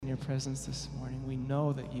presence this morning. We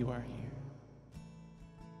know that you are here.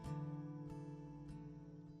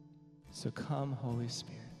 So come, Holy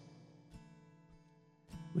Spirit.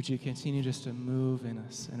 Would you continue just to move in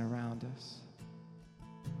us and around us?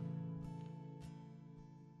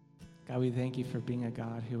 God, we thank you for being a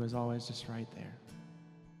God who is always just right there.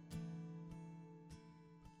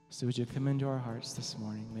 So would you come into our hearts this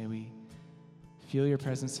morning? May we feel your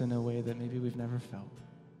presence in a way that maybe we've never felt.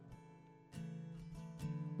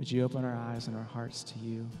 Would you open our eyes and our hearts to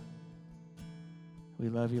you? We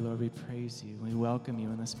love you, Lord. We praise you. We welcome you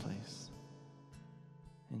in this place.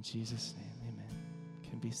 In Jesus' name, amen. You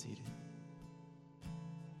can be seated.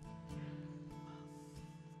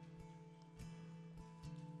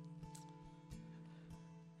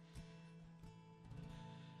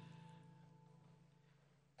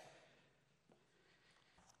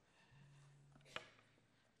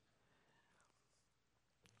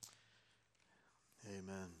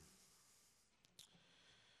 Amen.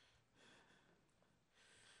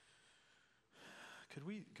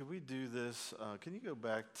 Could we do this? Can you go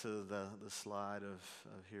back to the slide of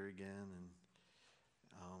here again,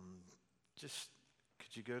 and just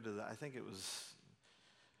could you go to the? I think it was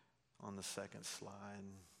on the second slide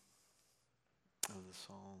of the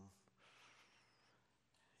song.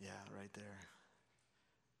 Yeah, right there.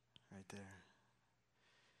 Right there.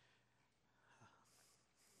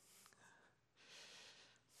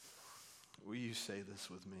 Will you say this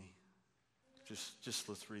with me? Just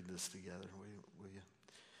let's read this together, will you?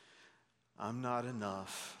 I'm not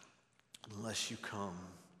enough unless you come.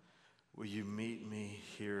 Will you meet me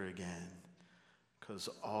here again? 'Cause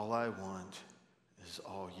all I want is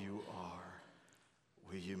all you are.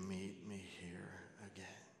 Will you meet me here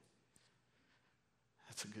again?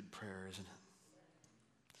 That's a good prayer, isn't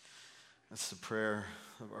it? That's the prayer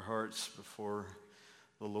of our hearts before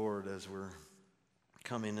the Lord as we're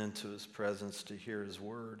coming into his presence to hear his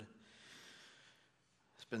word.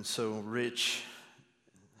 It's been so rich,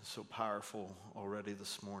 so powerful already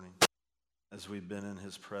this morning as we've been in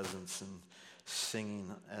his presence and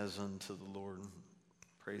singing as unto the Lord.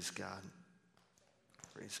 Praise God.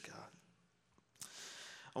 Praise God.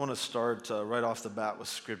 I want to start right off the bat with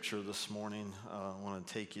scripture this morning. I want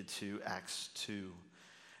to take you to Acts 2.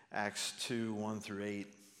 Acts 2, 1 through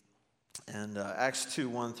 8. And Acts 2,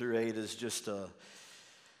 1 through 8 is just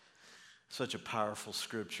such a powerful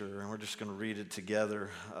scripture, and we're just going to read it together,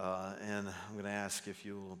 and I'm going to ask if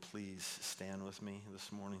you will please stand with me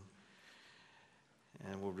this morning,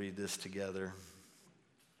 and we'll read this together.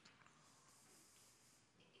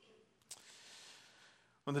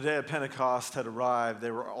 When the day of Pentecost had arrived,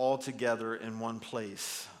 they were all together in one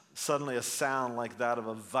place. Suddenly a sound like that of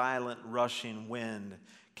a violent rushing wind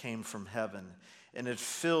came from heaven, and it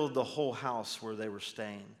filled the whole house where they were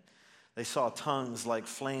staying. They saw tongues like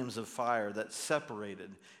flames of fire that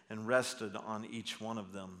separated and rested on each one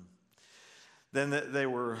of them. Then they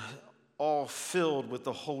were all filled with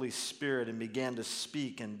the Holy Spirit and began to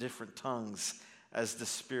speak in different tongues as the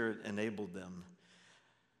Spirit enabled them.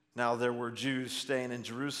 Now there were Jews staying in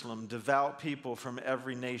Jerusalem, devout people from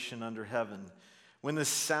every nation under heaven. When this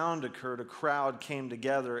sound occurred, a crowd came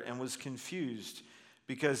together and was confused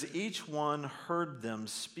because each one heard them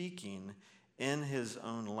speaking in his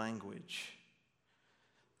own language.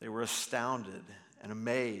 They were astounded and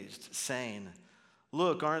amazed, saying,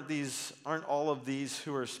 "Look, aren't all of these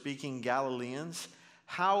who are speaking Galileans?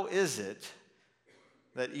 How is it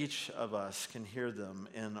that each of us can hear them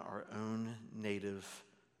in our own native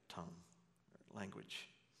tongue, language?"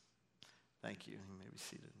 Thank you. You may be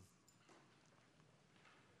seated.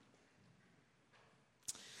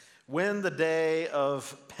 When the day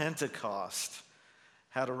of Pentecost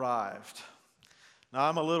had arrived. Now,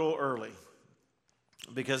 I'm a little early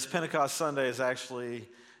because Pentecost Sunday is actually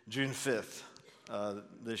June 5th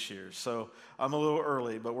this year. So I'm a little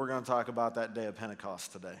early, but we're going to talk about that day of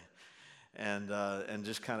Pentecost today and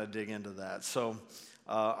just kind of dig into that. So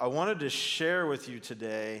I wanted to share with you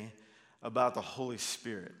today about the Holy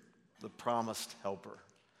Spirit, the promised helper.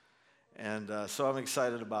 And so I'm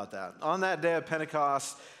excited about that. On that day of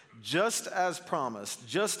Pentecost, just as promised,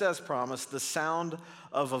 the sound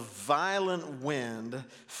of a violent wind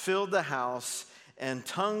filled the house, and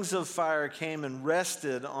tongues of fire came and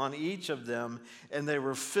rested on each of them, and they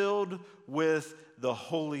were filled with the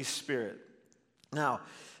Holy Spirit. Now,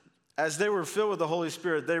 as they were filled with the Holy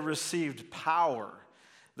Spirit, they received power.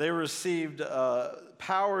 They received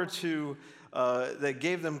power that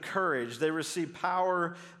gave them courage. They received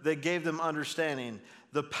power that gave them understanding.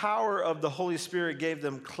 The power of the Holy Spirit gave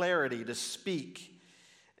them clarity to speak.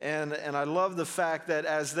 And I love the fact that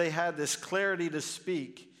as they had this clarity to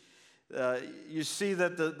speak, you see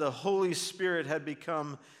that the Holy Spirit had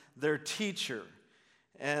become their teacher.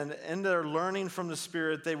 And in their learning from the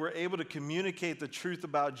Spirit, they were able to communicate the truth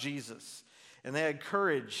about Jesus. And they had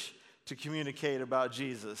courage to communicate about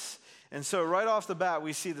Jesus. And so right off the bat,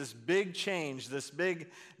 we see this big change, this big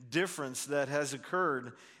difference that has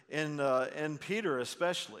occurred in Peter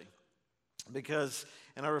especially. Because,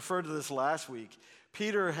 and I referred to this last week,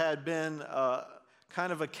 Peter had been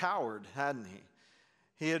kind of a coward, hadn't he?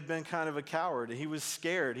 He had been kind of a coward. He was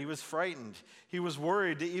scared. He was frightened. He was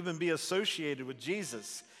worried to even be associated with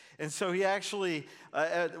Jesus. And so he actually,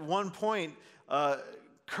 at one point,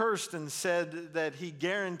 cursed and said that he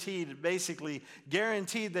basically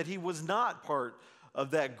guaranteed that he was not part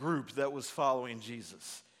of that group that was following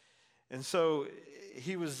Jesus. And so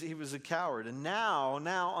he was a coward. And now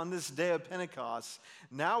on this day of Pentecost,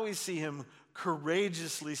 now we see him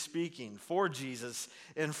courageously speaking for Jesus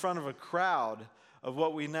in front of a crowd of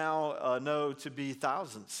what we now know to be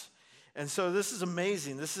thousands. And so this is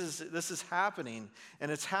amazing. This is happening,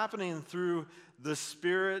 and it's happening through the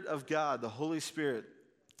Spirit of God, the Holy Spirit.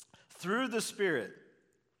 Through the Spirit,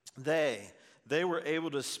 they were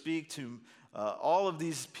able to speak to all of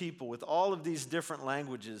these people with all of these different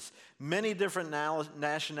languages, many different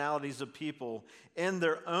nationalities of people in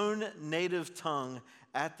their own native tongue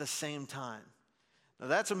at the same time. Now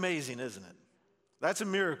that's amazing, isn't it? That's a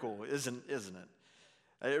miracle, isn't it?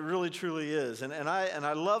 It really, truly is. And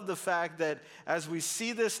I love the fact that as we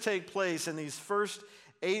see this take place in these first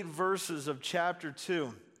 8 verses of chapter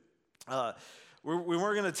 2, we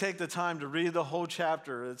weren't going to take the time to read the whole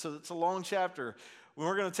chapter. It's a long chapter. We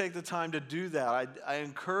weren't going to take the time to do that. I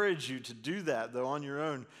encourage you to do that, though, on your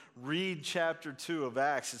own. Read chapter 2 of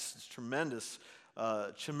Acts. It's tremendous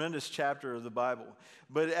chapter of the Bible.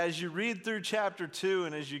 But as you read through chapter 2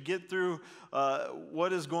 and as you get through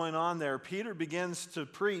what is going on there, Peter begins to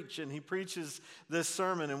preach, and he preaches this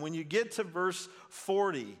sermon. And when you get to verse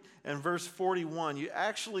 40 and verse 41, you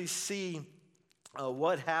actually see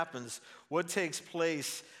what happens, what takes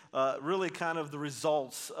place, really kind of the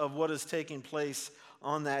results of what is taking place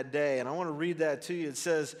on that day. And I want to read that to you. It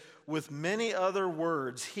says, with many other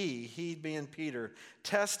words, he being Peter,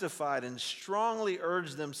 testified and strongly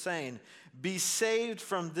urged them, saying, be saved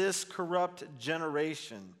from this corrupt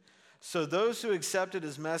generation. So those who accepted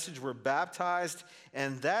his message were baptized,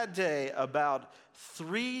 and that day about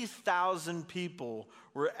 3,000 people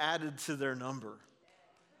were added to their number.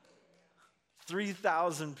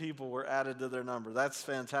 3,000 people were added to their number. That's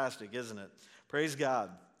fantastic, isn't it? Praise God.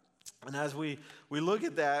 And as we look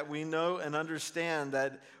at that, we know and understand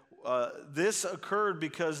that this occurred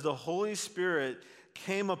because the Holy Spirit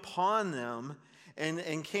came upon them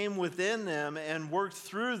and came within them and worked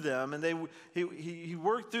through them. And he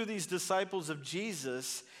worked through these disciples of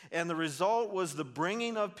Jesus, and the result was the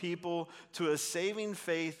bringing of people to a saving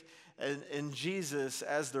faith in Jesus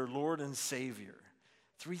as their Lord and Savior.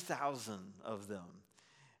 3,000 of them.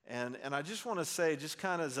 And I just want to say, just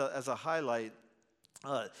kind of as a highlight,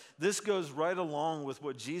 this goes right along with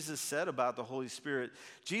what Jesus said about the Holy Spirit.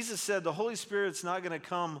 Jesus said the Holy Spirit's not going to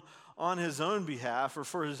come on his own behalf or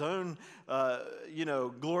for his own,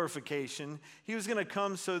 glorification. He was going to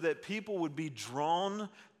come so that people would be drawn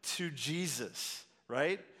to Jesus,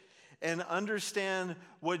 right? And understand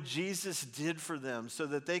what Jesus did for them so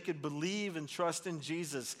that they could believe and trust in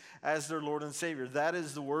Jesus as their Lord and Savior. That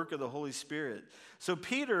is the work of the Holy Spirit. So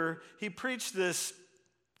Peter, he preached this,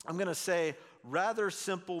 I'm going to say, rather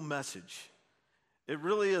simple message. It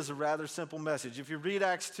really is a rather simple message. If you read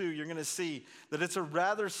Acts 2, you're going to see that it's a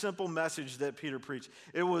rather simple message that Peter preached.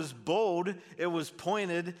 It was bold. It was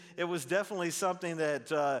pointed. It was definitely something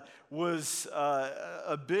that was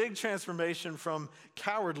a big transformation from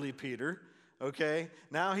cowardly Peter. Okay?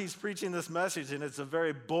 Now he's preaching this message, and it's a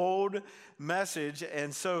very bold message.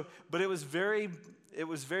 And so, but it was very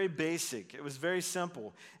basic. It was very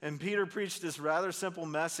simple. And Peter preached this rather simple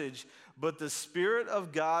message, but the Spirit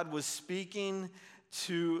of God was speaking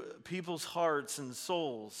to people's hearts and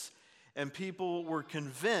souls, and people were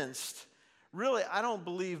convinced, really, I don't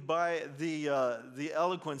believe by the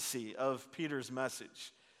eloquency of Peter's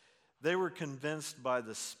message. They were convinced by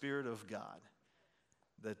the Spirit of God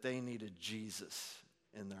that they needed Jesus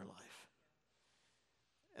in their life.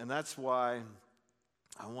 And that's why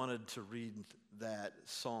I wanted to read that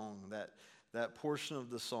song, that portion of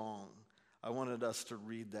the song. I wanted us to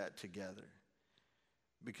read that together,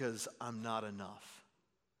 because I'm not enough.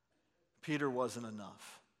 Peter wasn't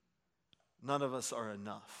enough. None of us are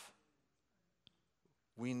enough.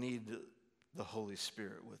 We need the Holy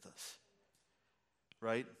Spirit with us,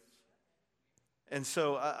 right? And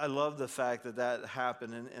so I love the fact that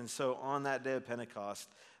happened. And so on that day of Pentecost,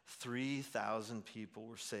 3,000 people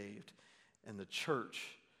were saved, and the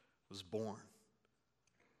church was born.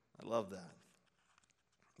 I love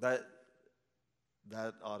that.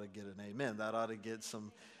 That ought to get an amen. That ought to get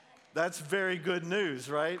some, that's very good news,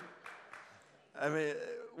 right? I mean,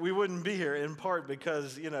 we wouldn't be here in part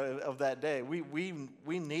because, of that day. We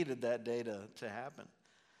needed that day to happen.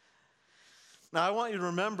 Now, I want you to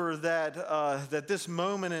remember that this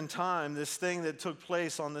moment in time, this thing that took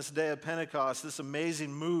place on this day of Pentecost, this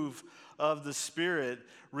amazing move of the Spirit,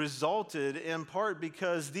 resulted in part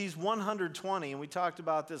because these 120, and we talked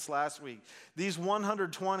about this last week, these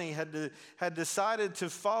 120 had decided to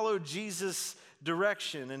follow Jesus'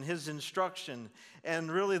 direction and his instruction and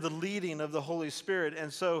really the leading of the Holy Spirit.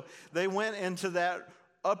 And so they went into that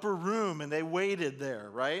upper room and they waited there,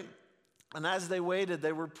 right? And as they waited,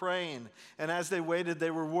 they were praying. And as they waited,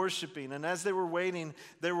 they were worshiping. And as they were waiting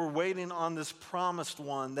on this promised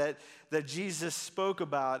one that Jesus spoke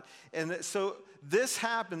about. And so this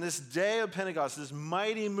happened, this day of Pentecost, this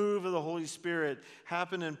mighty move of the Holy Spirit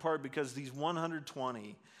happened in part because these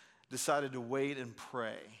 120 decided to wait and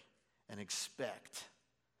pray and expect.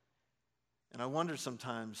 And I wonder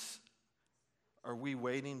sometimes, are we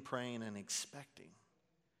waiting, praying, and expecting?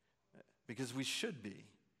 Because we should be.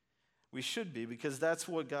 We should be, because that's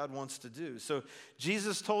what God wants to do. So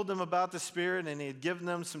Jesus told them about the Spirit, and he had given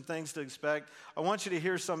them some things to expect. I want you to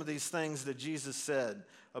hear some of these things that Jesus said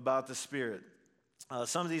about the Spirit.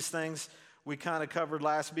 Some of these things we kind of covered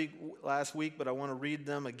last week, but I want to read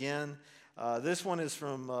them again. This one is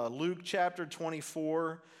from Luke chapter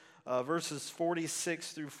 24, verses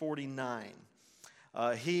 46 through 49.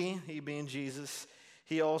 He being Jesus,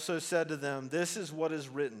 he also said to them, "This is what is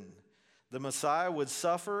written. The Messiah would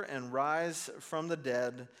suffer and rise from the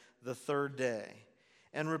dead the third day,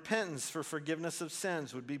 and repentance for forgiveness of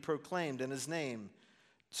sins would be proclaimed in his name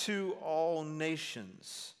to all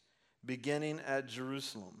nations, beginning at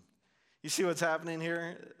Jerusalem." You see what's happening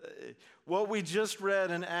here? What we just read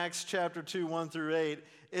in Acts chapter 2, 1 through 8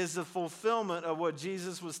 is the fulfillment of what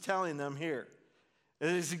Jesus was telling them here.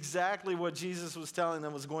 It is exactly what Jesus was telling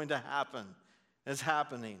them was going to happen. It's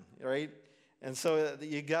happening, right? And so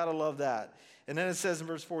you got to love that. And then it says in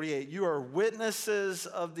verse 48, "You are witnesses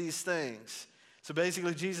of these things." So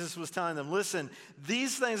basically Jesus was telling them, listen,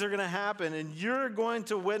 these things are going to happen and you're going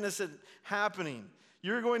to witness it happening.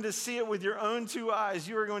 You're going to see it with your own two eyes.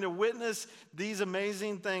 You are going to witness these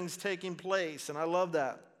amazing things taking place. And I love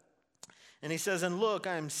that. And he says, "And look,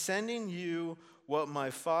 I am sending you what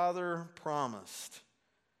my Father promised.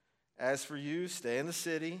 As for you, stay in the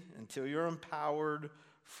city until you're empowered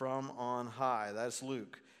from on high." That's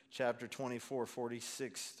Luke chapter 24,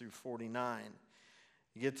 46 through 49.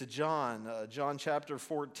 You get to John chapter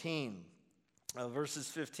 14, verses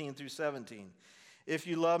 15 through 17. "If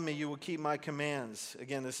you love me, you will keep my commands."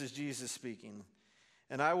 Again, this is Jesus speaking.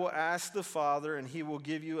 "And I will ask the Father, and he will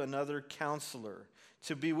give you another counselor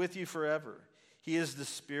to be with you forever. He is the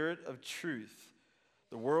Spirit of truth.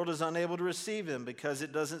 The world is unable to receive him because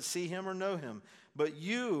it doesn't see him or know him. But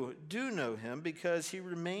you do know him because he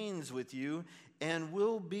remains with you and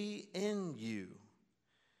will be in you."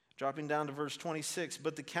 Dropping down to verse 26,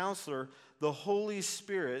 "But the counselor, the Holy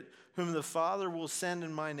Spirit, whom the Father will send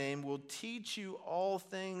in my name, will teach you all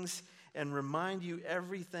things and remind you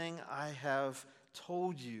everything I have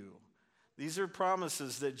told you." These are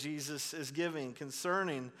promises that Jesus is giving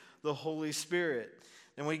concerning the Holy Spirit.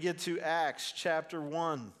 And we get to Acts chapter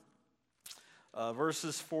 1.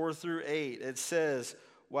 Verses 4 through 8, it says,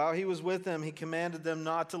 "While he was with them, he commanded them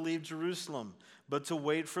not to leave Jerusalem, but to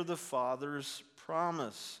wait for the Father's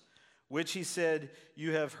promise, which he said,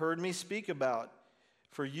 'You have heard me speak about.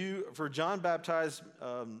 For John baptized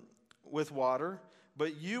with water,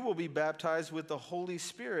 but you will be baptized with the Holy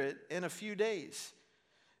Spirit in a few days.'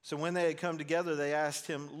 So when they had come together, they asked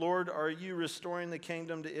him, 'Lord, are you restoring the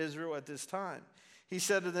kingdom to Israel at this time?' He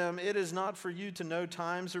said to them, 'It is not for you to know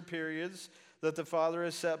times or periods that the Father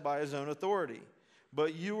has set by his own authority.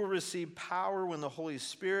 But you will receive power when the Holy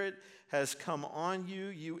Spirit has come on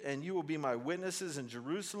you, and you will be my witnesses in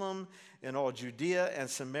Jerusalem, in all Judea and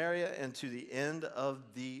Samaria, and to the end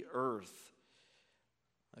of the earth."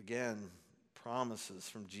 Again, promises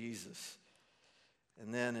from Jesus.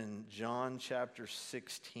 And then in John chapter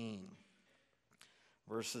 16,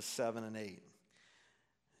 verses 7 and 8.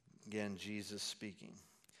 Again, Jesus speaking.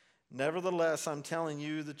 "Nevertheless, I'm telling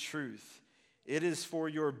you the truth. It is for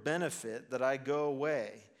your benefit that I go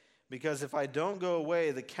away, because if I don't go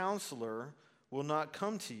away, the counselor will not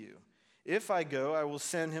come to you. If I go, I will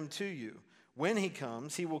send him to you. When he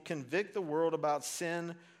comes, he will convict the world about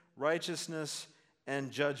sin, righteousness,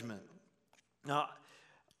 and judgment." Now,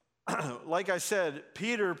 like I said,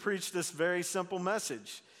 Peter preached this very simple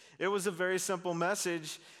message. It was a very simple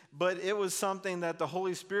message, but it was something that the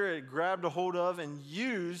Holy Spirit grabbed a hold of and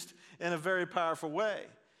used in a very powerful way.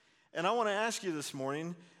 And I want to ask you this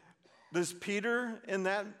morning, does Peter in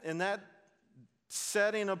that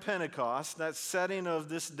setting of Pentecost, that setting of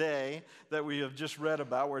this day that we have just read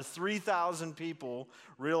about, where 3,000 people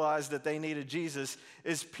realized that they needed Jesus,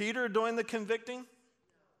 is Peter doing the convicting?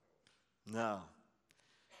 No.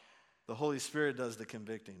 The Holy Spirit does the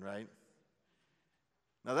convicting, right?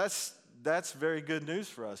 Now that's very good news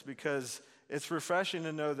for us, because it's refreshing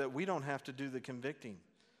to know that we don't have to do the convicting.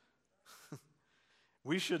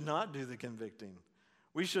 We should not do the convicting.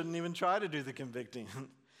 We shouldn't even try to do the convicting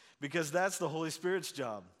because that's the Holy Spirit's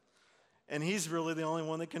job. And he's really the only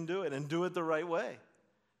one that can do it and do it the right way.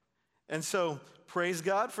 And so praise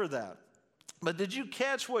God for that. But did you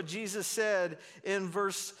catch what Jesus said in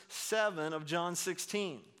verse 7 of John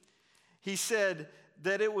 16? He said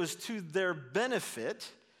that it was to their benefit.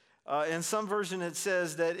 In some version it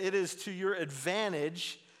says that it is to your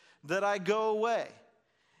advantage that I go away.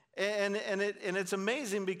 And it's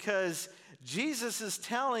amazing because Jesus is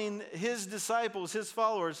telling his disciples, his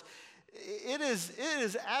followers, it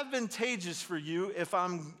is advantageous for you if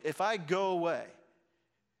I go away.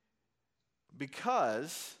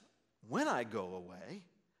 Because when I go away,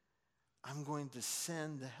 I'm going to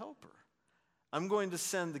send the helper. I'm going to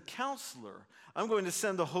send the counselor. I'm going to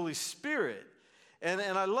send the Holy Spirit. And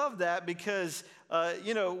I love that because,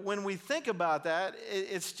 when we think about that,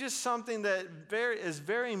 it's just something that is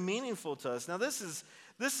very meaningful to us. Now, this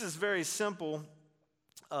is very simple,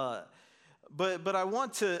 but I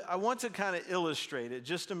want to kind of illustrate it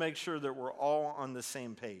just to make sure that we're all on the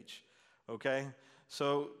same page, okay?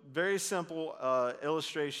 So very simple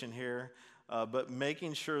illustration here, but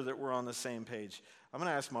making sure that we're on the same page. I'm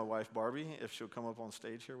going to ask my wife, Barbie, if she'll come up on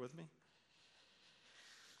stage here with me.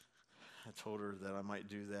 I told her that I might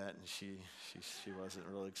do that, and she wasn't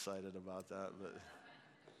really excited about that.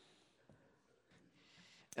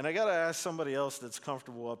 And I got to ask somebody else that's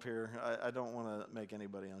comfortable up here. I don't want to make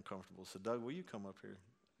anybody uncomfortable. So, Doug, will you come up here?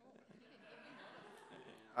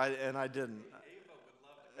 I didn't.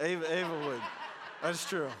 Ava would. That's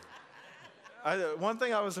true. One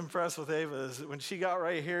thing I was impressed with Ava is when she got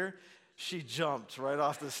right here, she jumped right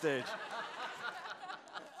off the stage.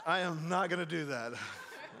 I am not going to do that.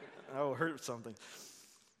 I will hurt something.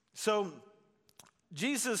 So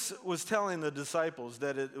Jesus was telling the disciples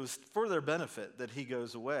that it was for their benefit that he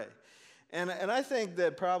goes away. And I think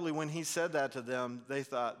that probably when he said that to them, they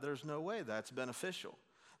thought, there's no way that's beneficial.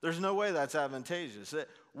 There's no way that's advantageous.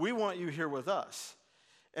 We want you here with us.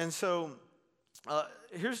 And so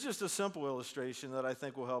here's just a simple illustration that I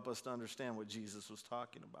think will help us to understand what Jesus was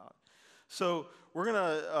talking about. So we're going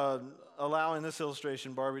to allow in this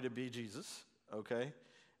illustration Barbie to be Jesus, okay?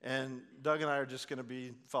 And Doug and I are just going to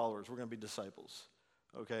be followers. We're going to be disciples,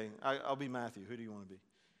 okay? I'll be Matthew. Who do you want to be?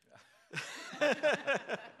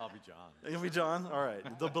 I'll be John. You'll be John? All right.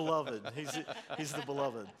 The beloved. He's the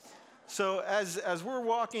beloved. So as we're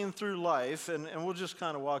walking through life, and we'll just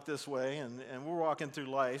kind of walk this way, and we're walking through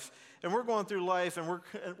life, and we're going through life, and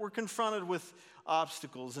we're confronted with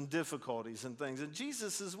obstacles and difficulties and things, and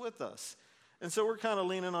Jesus is with us. And so we're kind of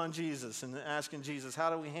leaning on Jesus and asking Jesus, how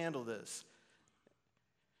do we handle this?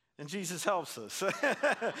 And Jesus helps us.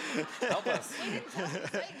 Help us.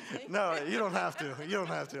 No, you don't have to. You don't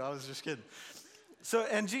have to. I was just kidding. So,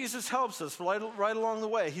 and Jesus helps us right along the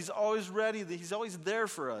way. He's always ready. He's always there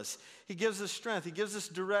for us. He gives us strength. He gives us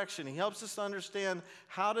direction. He helps us to understand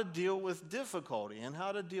how to deal with difficulty and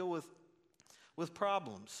how to deal with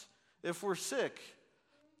problems. If we're sick,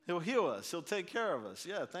 he'll heal us. He'll take care of us.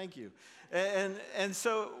 Yeah, thank you. And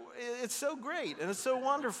so it's so great and it's so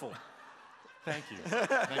wonderful. Thank you.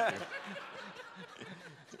 Thank you.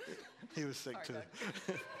 He was sick too.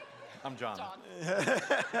 I'm John.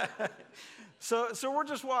 So we're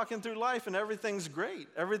just walking through life and everything's great.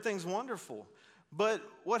 Everything's wonderful. But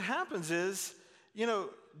what happens is,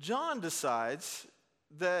 John decides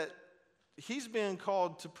that he's being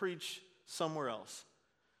called to preach somewhere else,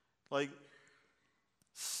 like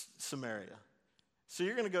Samaria. So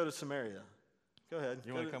you're going to go to Samaria. Go ahead.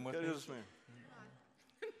 You want to come with me? Go to Samaria.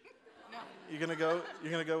 You're going to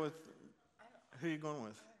go with, who are you going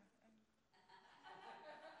with?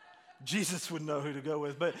 Jesus would know who to go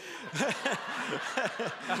with, but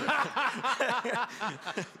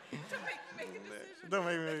don't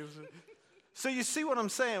make me make a decision. So you see what I'm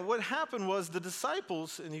saying? What happened was the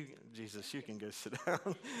disciples, and Jesus, you can go sit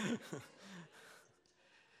down.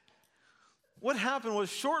 What happened was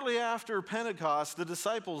shortly after Pentecost, the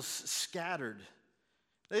disciples scattered.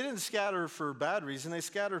 They didn't scatter for a bad reason. They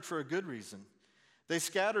scattered for a good reason. They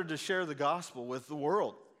scattered to share the gospel with the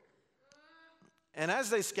world. And as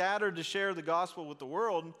they scattered to share the gospel with the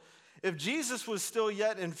world, if Jesus was still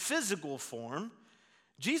yet in physical form,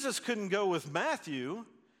 Jesus couldn't go with Matthew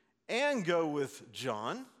and go with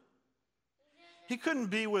John. He couldn't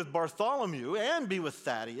be with Bartholomew and be with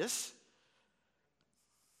Thaddeus.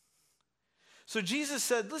 So Jesus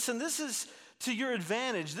said, listen, this is to your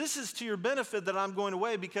advantage. This is to your benefit that I'm going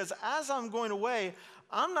away, because as I'm going away,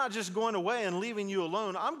 I'm not just going away and leaving you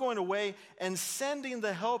alone. I'm going away and sending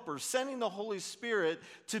the Helper, sending the Holy Spirit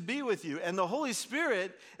to be with you. And the Holy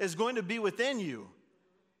Spirit is going to be within you.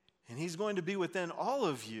 And He's going to be within all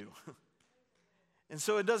of you. And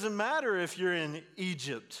so it doesn't matter if you're in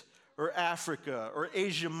Egypt or Africa or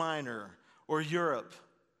Asia Minor or Europe.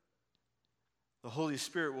 The Holy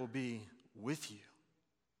Spirit will be with you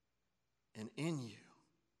and in you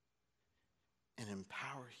and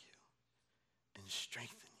empower you and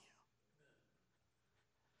strengthen you.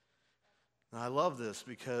 And I love this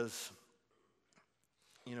because,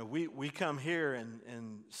 we come here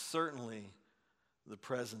and certainly the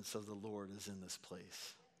presence of the Lord is in this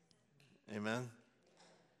place. Amen?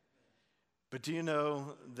 But do you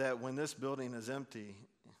know that when this building is empty,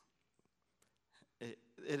 it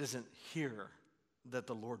isn't here that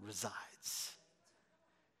the Lord resides.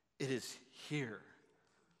 It is here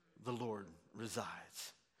the Lord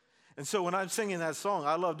resides. And so when I'm singing that song,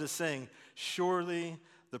 I love to sing, surely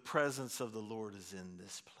the presence of the Lord is in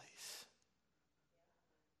this place.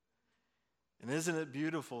 And isn't it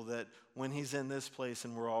beautiful that when He's in this place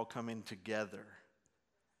and we're all coming together,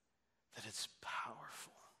 that it's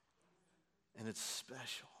powerful and it's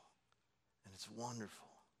special and it's wonderful.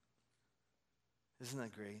 Isn't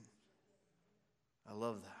that great? I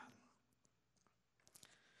love that.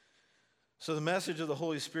 So the message of the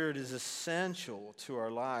Holy Spirit is essential to our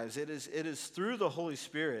lives. It is through the Holy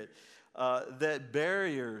Spirit that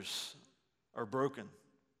barriers are broken,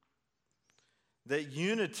 that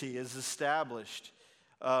unity is established.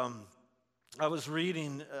 I was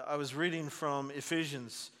reading from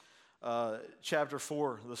Ephesians chapter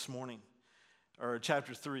 4 this morning, or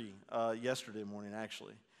chapter 3 yesterday morning,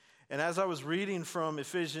 actually. And as I was reading from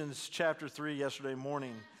Ephesians chapter 3 yesterday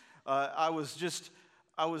morning, I was just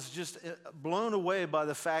blown away by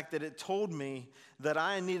the fact that it told me that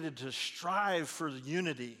I needed to strive for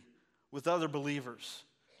unity with other believers.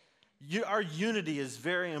 Our unity is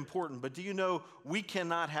very important, but do you know we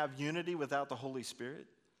cannot have unity without the Holy Spirit?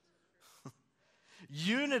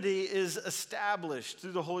 Unity is established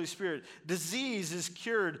through the Holy Spirit. Disease is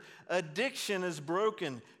cured. Addiction is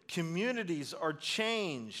broken. Communities are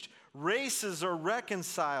changed. Races are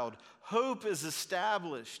reconciled. Hope is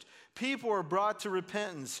established. People are brought to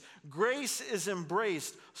repentance. Grace is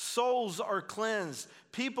embraced. Souls are cleansed.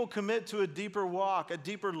 People commit to a deeper walk, a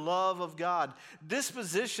deeper love of God.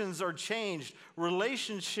 Dispositions are changed.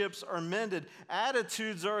 Relationships are mended.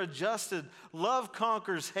 Attitudes are adjusted. Love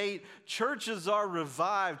conquers hate. Churches are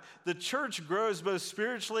revived. The church grows both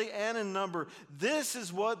spiritually and in number. This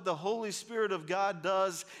is what the Holy Spirit of God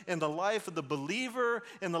does in the life of the believer,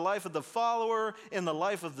 in the life of the follower, in the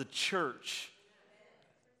life of the church.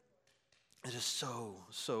 It is so,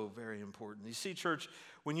 so very important. You see, church,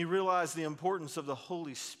 when you realize the importance of the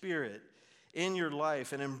Holy Spirit in your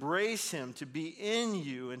life and embrace Him to be in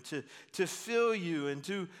you and to fill you and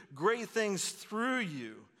do great things through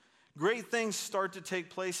you, great things start to take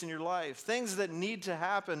place in your life, things that need to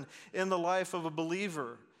happen in the life of a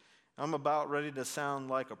believer. I'm about ready to sound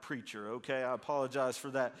like a preacher, okay? I apologize for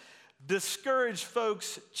that. Discouraged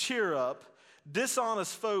folks, cheer up.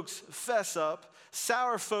 Dishonest folks, fess up.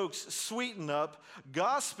 Sour folks, sweeten up.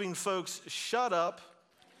 Gossiping folks, shut up.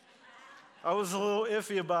 I was a little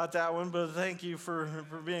iffy about that one, but thank you for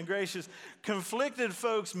being gracious. Conflicted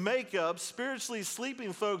folks, make up. Spiritually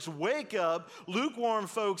sleeping folks, wake up. Lukewarm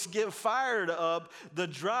folks, get fired up. The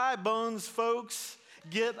dry bones folks,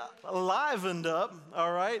 get livened up,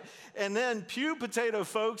 all right? And then pew potato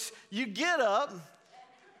folks, you get up.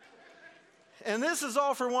 And this is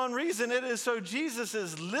all for one reason. It is so Jesus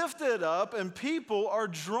is lifted up and people are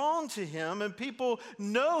drawn to Him and people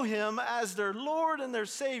know Him as their Lord and their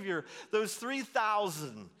Savior. Those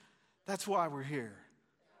 3,000, that's why we're here.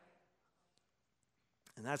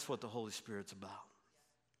 And that's what the Holy Spirit's about.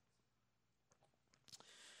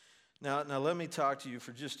 Now let me talk to you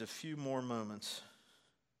for just a few more moments.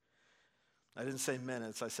 I didn't say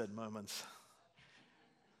minutes, I said moments.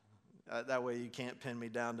 That way you can't pin me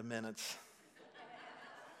down to minutes.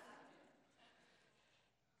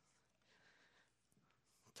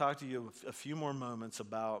 Talk to you a few more moments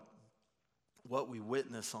about what we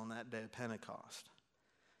witness on that day of Pentecost.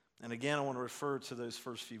 And again, I want to refer to those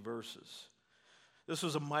first few verses. This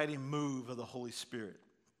was a mighty move of the Holy Spirit.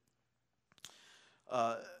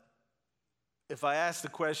 If I ask the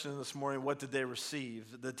question this morning, what did they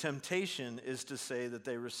receive? The temptation is to say that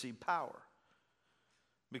they received power.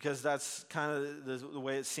 Because that's kind of the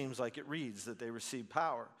way it seems like it reads, that they received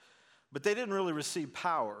power. But they didn't really receive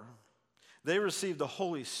power. They received the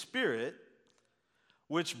Holy Spirit,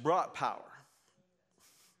 which brought power.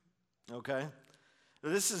 Okay?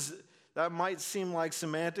 That might seem like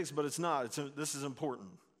semantics, but it's not. This is important.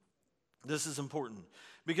 This is important.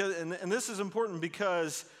 And this is important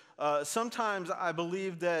because sometimes I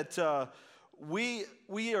believe that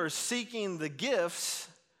we are seeking the gifts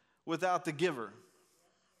without the giver.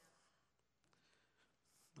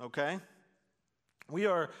 Okay? We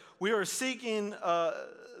are seeking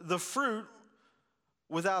the fruit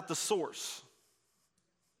without the source.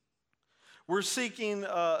 We're seeking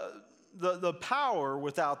the power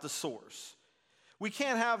without the source. We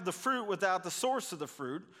can't have the fruit without the source of the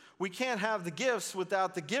fruit. We can't have the gifts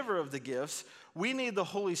without the giver of the gifts. We need the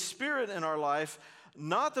Holy Spirit in our life,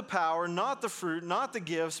 not the power, not the fruit, not the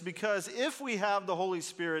gifts, because if we have the Holy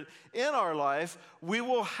Spirit in our life, we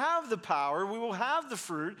will have the power, we will have the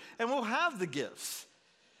fruit, and we'll have the gifts.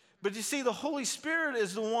 But you see, the Holy Spirit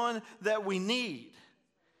is the one that we need.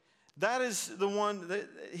 That is the one,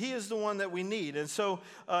 he is the one that we need. And so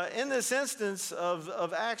in this instance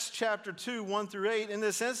of Acts chapter 2, 1 through 8, in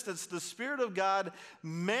this instance, the Spirit of God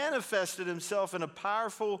manifested himself in a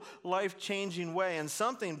powerful, life-changing way. And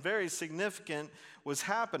something very significant was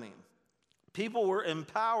happening. People were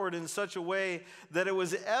empowered in such a way that it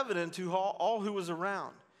was evident to all who was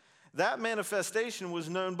around. That manifestation was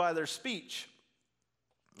known by their speech.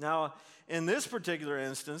 Now, in this particular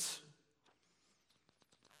instance,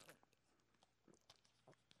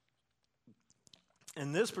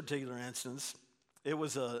 it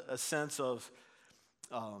was a sense of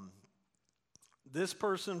this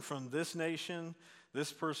person from this nation,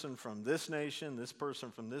 this person from this nation, this person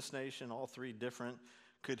from this nation, all three different,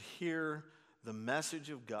 could hear the message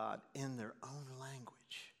of God in their own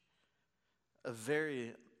language. A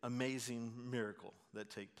very amazing miracle that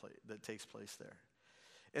takes place there.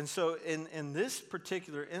 And so in this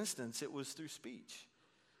particular instance, it was through speech.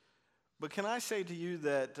 But can I say to you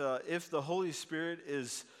that if the Holy Spirit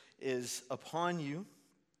is upon you,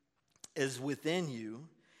 is within you,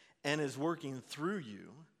 and is working through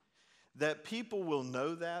you, that people will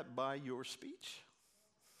know that by your speech?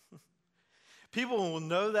 People will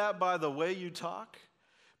know that by the way you talk.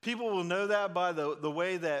 People will know that by the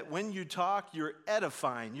way that when you talk, you're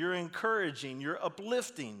edifying, you're encouraging, you're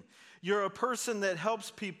uplifting. You're a person that helps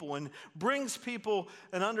people and brings people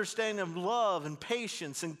an understanding of love and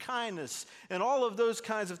patience and kindness and all of those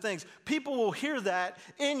kinds of things. People will hear that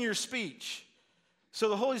in your speech. So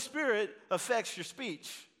the Holy Spirit affects your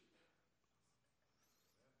speech.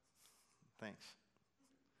 Thanks.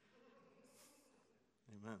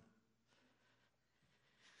 Amen.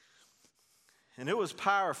 And it was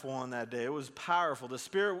powerful on that day. It was powerful. The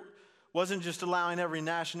Spirit wasn't just allowing every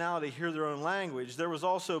nationality to hear their own language. There was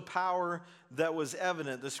also power that was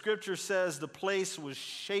evident. The scripture says the place was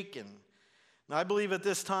shaken. And I believe at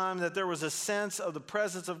this time that there was a sense of the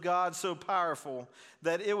presence of God so powerful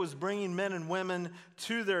that it was bringing men and women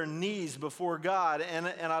to their knees before God. And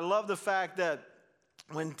I love the fact that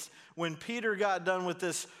when Peter got done with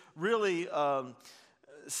this really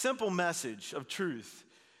simple message of truth,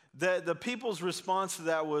 that the people's response to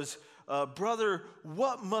that was, brother,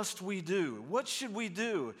 what must we do? What should we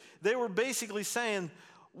do? They were basically saying,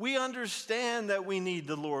 we understand that we need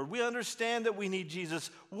the Lord. We understand that we need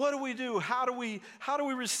Jesus. What do we do? How do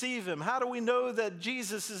we receive him? How do we know that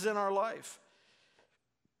Jesus is in our life?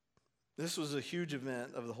 This was a huge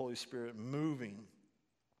event of the Holy Spirit moving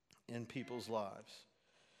in people's lives.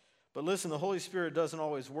 But listen, the Holy Spirit doesn't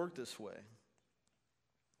always work this way.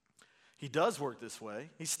 He does work this way.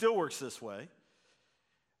 He still works this way.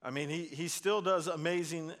 I mean, he still does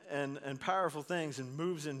amazing and powerful things and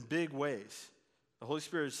moves in big ways. The Holy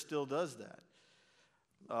Spirit still does that.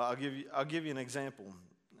 I'll give you an example.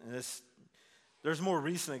 And there's more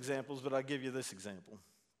recent examples, but I'll give you this example.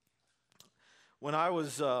 When I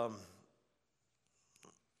was,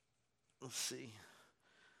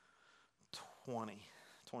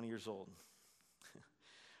 20 years old.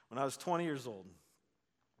 When I was 20 years old,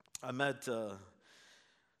 I met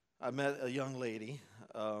a young lady.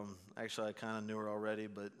 Actually, I kind of knew her already,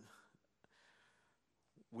 but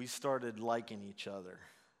we started liking each other,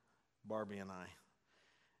 Barbie and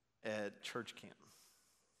I, at church camp.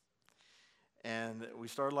 And we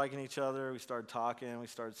started liking each other. We started talking. We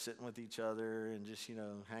started sitting with each other and just,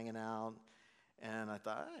 hanging out. And I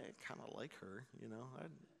thought, I kind of like her,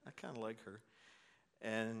 I kind of like her.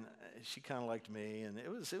 And she kind of liked me, and it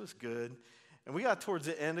was good. And we got towards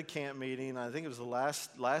the end of camp meeting. I think it was the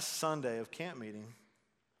last Sunday of camp meeting.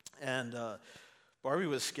 And Barbie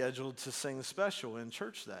was scheduled to sing the special in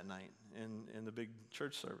church that night, in the big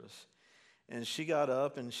church service. And she got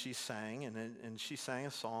up and she sang, and she sang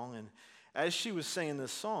a song. And as she was singing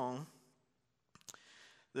this song,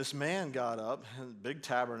 this man got up, a big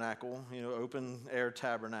tabernacle, open air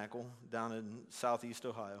tabernacle down in southeast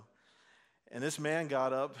Ohio. And this man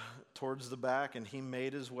got up towards the back, and he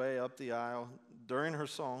made his way up the aisle during her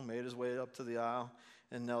song, made his way up to the aisle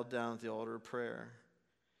and knelt down at the altar of prayer.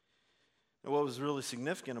 And what was really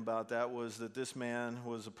significant about that was that this man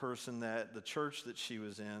was a person that the church that she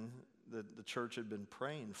was in, that the church had been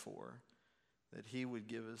praying for, that he would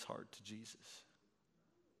give his heart to Jesus.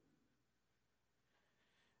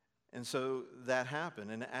 And so that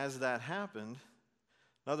happened. And as that happened,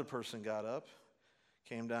 another person got up,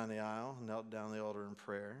 came down the aisle, knelt down the altar in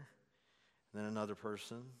prayer. Then another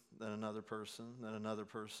person, then another person, then another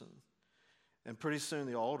person. And pretty soon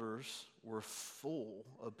the altars were full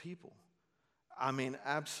of people. I mean,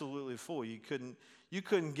 absolutely full. You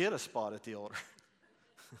couldn't get a spot at the altar.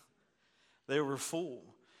 They were full.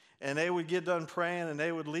 And they would get done praying, and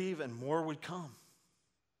they would leave, and more would come.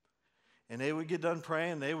 And they would get done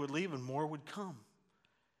praying, they would leave, and more would come.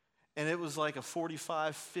 And it was like a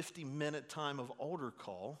 45, 50-minute time of altar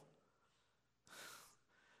call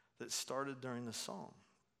that started during the song.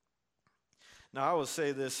 Now, I will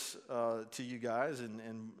say this to you guys,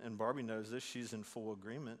 and Barbie knows this. She's in full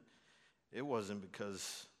agreement. It wasn't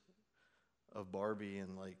because of Barbie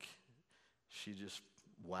and she just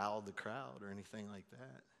wowed the crowd or anything like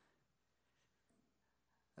that.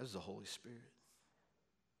 That was the Holy Spirit.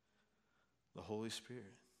 The Holy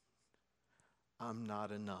Spirit. I'm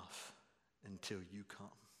not enough until you come.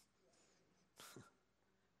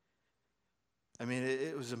 I mean,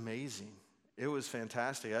 it was amazing. It was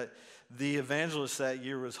fantastic. The evangelist that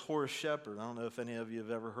year was Horace Shepherd. I don't know if any of you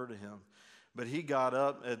have ever heard of him. But he got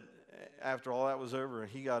up, after all that was over,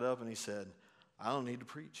 he got up and he said, I don't need to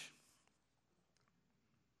preach.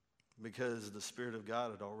 Because the Spirit of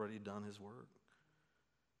God had already done his work.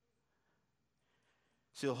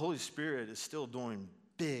 See, the Holy Spirit is still doing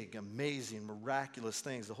big, amazing, miraculous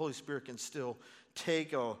things. The Holy Spirit can still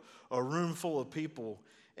take a room full of people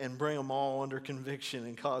and bring them all under conviction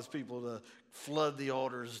and cause people to flood the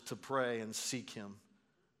altars to pray and seek him.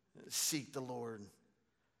 Seek the Lord.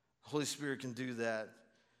 The Holy Spirit can do that.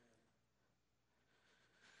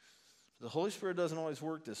 The Holy Spirit doesn't always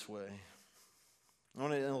work this way. I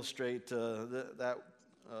want to illustrate that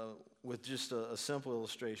with just a simple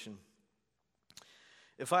illustration.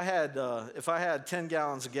 If I had 10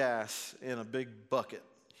 gallons of gas in a big bucket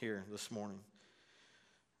here this morning,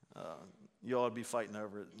 you ought to be fighting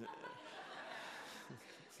over it.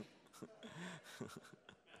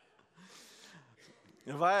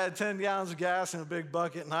 If I had 10 gallons of gas in a big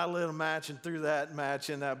bucket and I lit a match and threw that match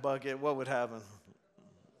in that bucket, what would happen?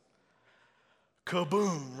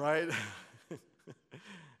 Kaboom, right?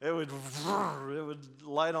 It would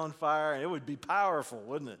light on fire, and it would be powerful,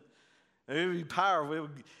 wouldn't it? It would be powerful. It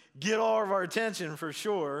would get all of our attention for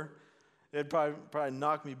sure. It'd probably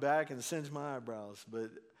knock me back and singe my eyebrows. But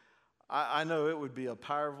I know it would be a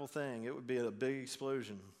powerful thing. It would be a big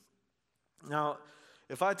explosion. Now,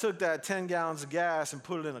 if I took that 10 gallons of gas and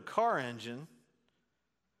put it in a car engine,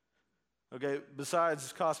 okay, besides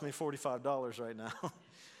it's cost me $45 right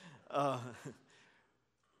now,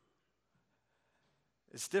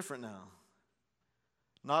 it's different now.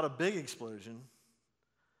 Not a big explosion,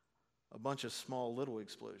 a bunch of small little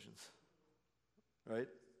explosions, right?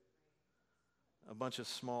 A bunch of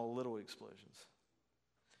small little explosions.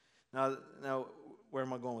 Now, where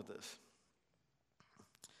am I going with this?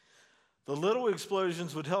 The little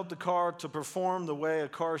explosions would help the car to perform the way a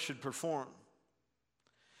car should perform.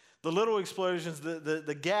 The little explosions,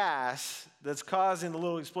 the gas that's causing the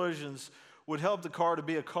little explosions would help the car to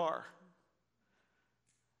be a car.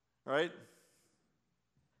 Right?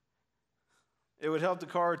 It would help the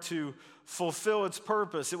car to fulfill its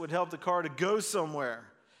purpose. It would help the car to go somewhere.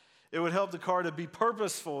 It would help the car to be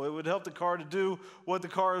purposeful. It would help the car to do what the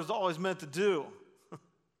car is always meant to do.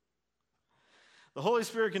 The Holy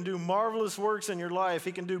Spirit can do marvelous works in your life.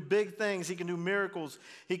 He can do big things. He can do miracles.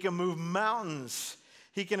 He can move mountains.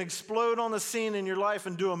 He can explode on the scene in your life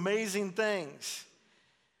and do amazing things.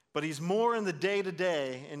 But he's more in the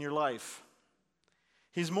day-to-day in your life.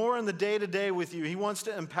 He's more in the day-to-day with you. He wants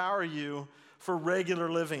to empower you for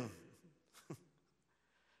regular living.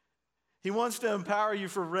 He wants to empower you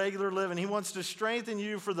for regular living. He wants to strengthen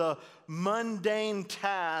you for the mundane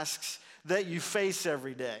tasks that you face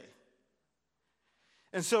every day.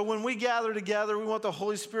 And so when we gather together, we want the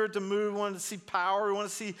Holy Spirit to move. We want to see power. We want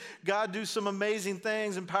to see God do some amazing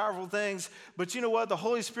things and powerful things. But you know what? The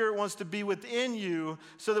Holy Spirit wants to be within you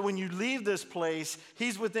so that when you leave this place,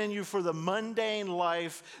 He's within you for the mundane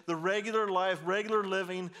life, the regular life, regular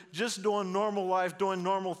living, just doing normal life, doing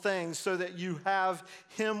normal things, so that you have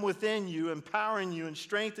Him within you, empowering you and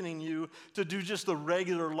strengthening you to do just the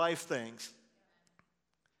regular life things.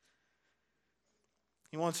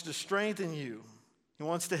 He wants to strengthen you. He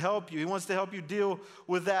wants to help you. He wants to help you deal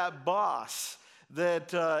with that boss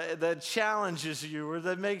that challenges you or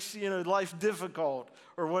that makes life difficult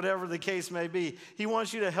or whatever the case may be. He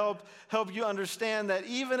wants you to help you understand that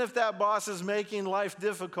even if that boss is making life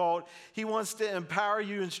difficult, He wants to empower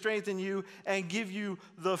you and strengthen you and give you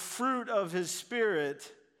the fruit of His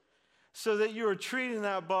Spirit so that you are treating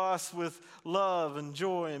that boss with love and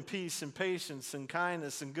joy and peace and patience and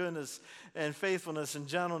kindness and goodness and faithfulness and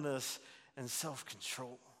gentleness and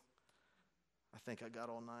self-control. I think I got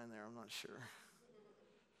all 9 there. I'm not sure.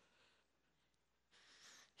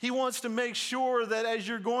 He wants to make sure that as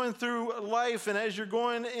you're going through life and as you're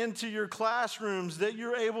going into your classrooms, that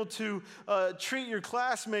you're able to treat your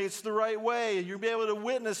classmates the right way. You'll be able to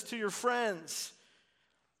witness to your friends.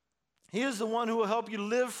 He is the one who will help you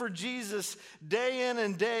live for Jesus day in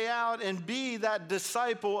and day out and be that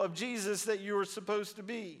disciple of Jesus that you are supposed to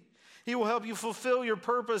be. He will help you fulfill your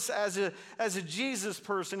purpose as a Jesus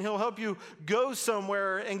person. He'll help you go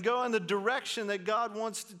somewhere and go in the direction that God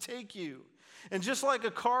wants to take you. And just like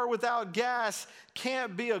a car without gas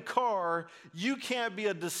can't be a car, you can't be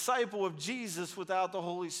a disciple of Jesus without the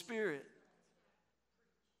Holy Spirit.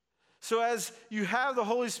 So as you have the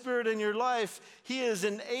Holy Spirit in your life, He is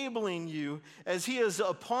enabling you as He is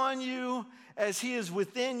upon you, as He is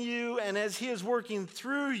within you, and as He is working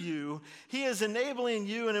through you. He is enabling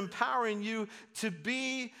you and empowering you to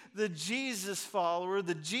be the Jesus follower,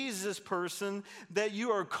 the Jesus person that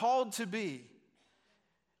you are called to be.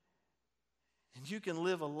 And you can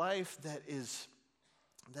live a life that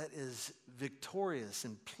is victorious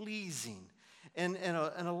and pleasing. And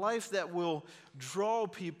a life that will draw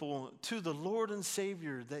people to the Lord and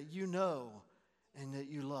Savior that you know and that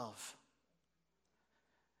you love.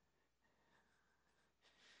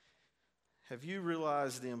 Have you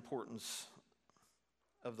realized the importance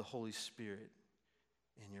of the Holy Spirit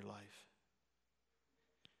in your life?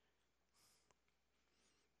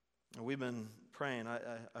 We've been praying.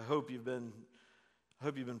 I hope you've been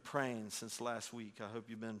praying since last week. I hope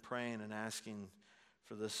you've been praying and asking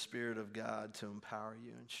for the Spirit of God to empower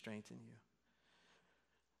you and strengthen you.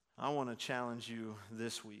 I want to challenge you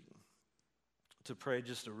this week to pray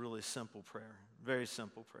just a really simple prayer, very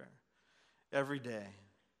simple prayer. Every day,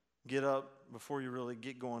 get up before you really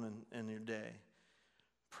get going in your day.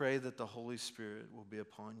 Pray that the Holy Spirit will be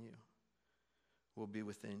upon you, will be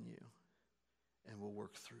within you, and will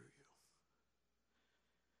work through you.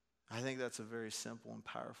 I think that's a very simple and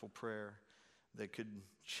powerful prayer that could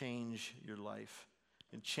change your life.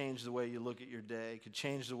 It could change the way you look at your day. It could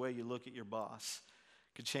change the way you look at your boss.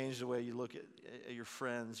 It could change the way you look at your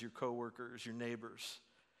friends, your coworkers, your neighbors.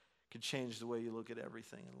 It could change the way you look at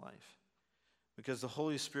everything in life. Because the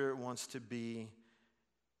Holy Spirit wants to be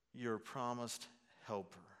your promised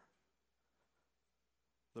helper.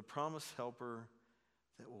 The promised helper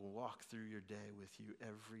that will walk through your day with you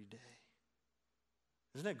every day.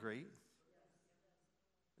 Isn't that great?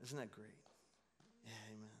 Isn't that great? Yeah,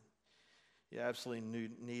 amen. You absolutely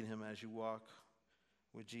need Him as you walk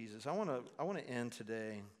with Jesus. I want to end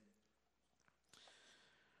today.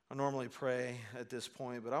 I normally pray at this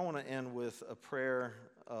point, but I want to end with a prayer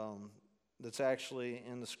that's actually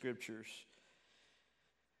in the Scriptures.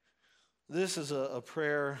 This is a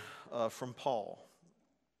prayer from Paul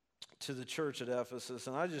to the church at Ephesus,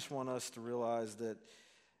 and I just want us to realize that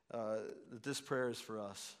this prayer is for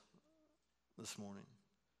us this morning.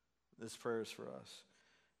 This prayer is for us.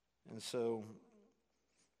 And so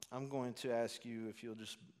I'm going to ask you if you'll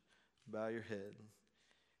just bow your head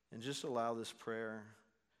and just allow this prayer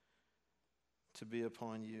to be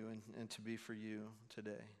upon you and to be for you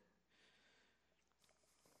today.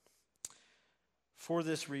 For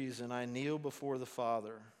this reason, I kneel before the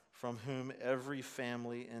Father, from whom every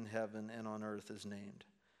family in heaven and on earth is named.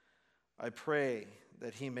 I pray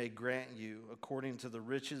that He may grant you, according to the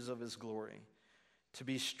riches of His glory, to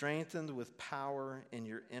be strengthened with power in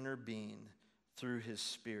your inner being through His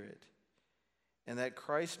Spirit, and that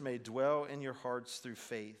Christ may dwell in your hearts through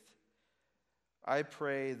faith. I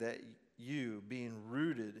pray that you, being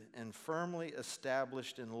rooted and firmly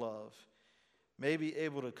established in love, may be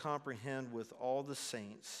able to comprehend with all the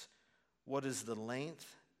saints what is the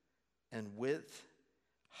length and width,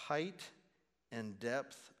 height and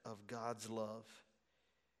depth of God's love,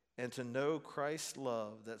 and to know Christ's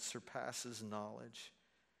love that surpasses knowledge,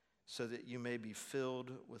 so that you may be filled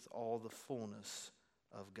with all the fullness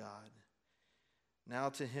of God. Now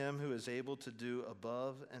to him who is able to do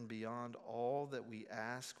above and beyond all that we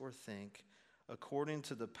ask or think, according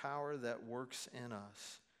to the power that works in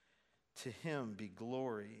us, to him be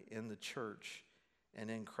glory in the church and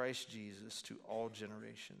in Christ Jesus to all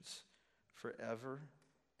generations, forever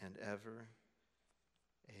and ever.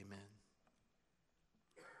 Amen.